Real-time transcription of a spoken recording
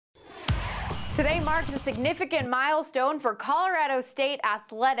Today marks a significant milestone for Colorado State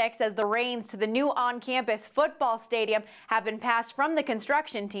athletics as the reins to the new on-campus football stadium have been passed from the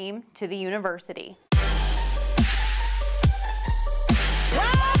construction team to the university.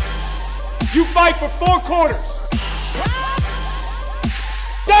 You fight for 4 quarters.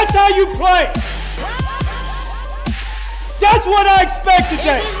 That's how you play. That's what I expect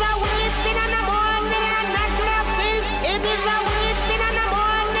today.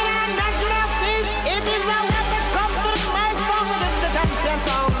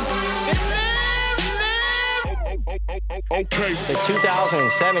 Okay. The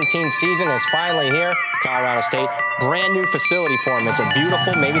 2017 season is finally here. Colorado State, brand new facility for them. It's a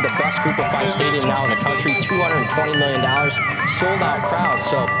beautiful, maybe the best Group of 5 stadium now in the country. $220 million, sold out crowd.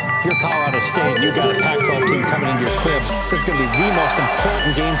 So if you're Colorado State and you got a Pac-12 team coming into your crib, this is going to be the most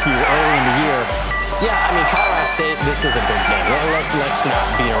important game for you early in the year. Yeah, I mean, Colorado State, this is a big game. Let's not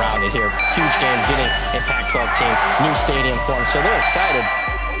beat around it here. Huge game, getting a Pac-12 team, new stadium for them. So they're excited.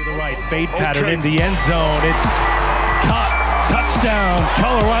 To the right, fade pattern in the end zone. It's caught. Touchdown,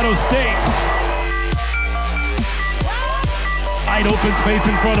 Colorado State. Wide open space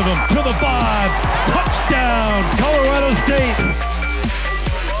in front of him. To the 5. Touchdown, Colorado State.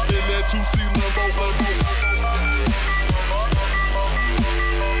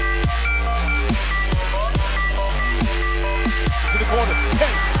 To the corner. 10,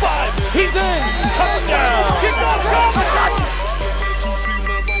 5. He's in. Touchdown. Keep going.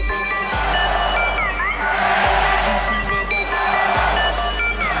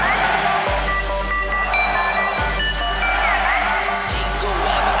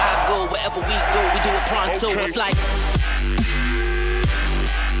 Wherever we go, we do it pronto. Okay. It's like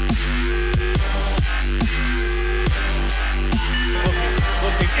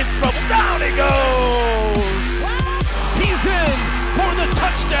looking in trouble. Down he goes. He's in for the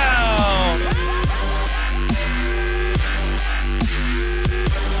touchdown.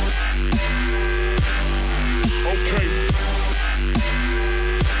 Okay.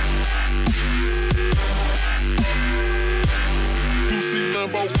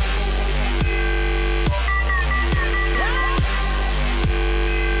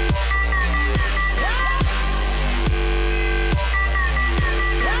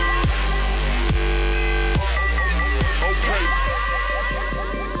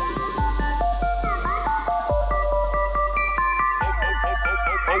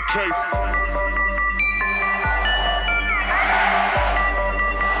 Okay.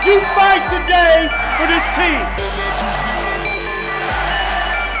 You fight today for this team.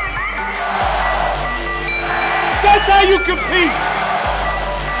 That's how you compete.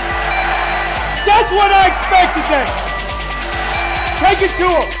 That's what I expect today. Take it to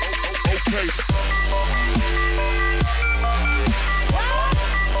them.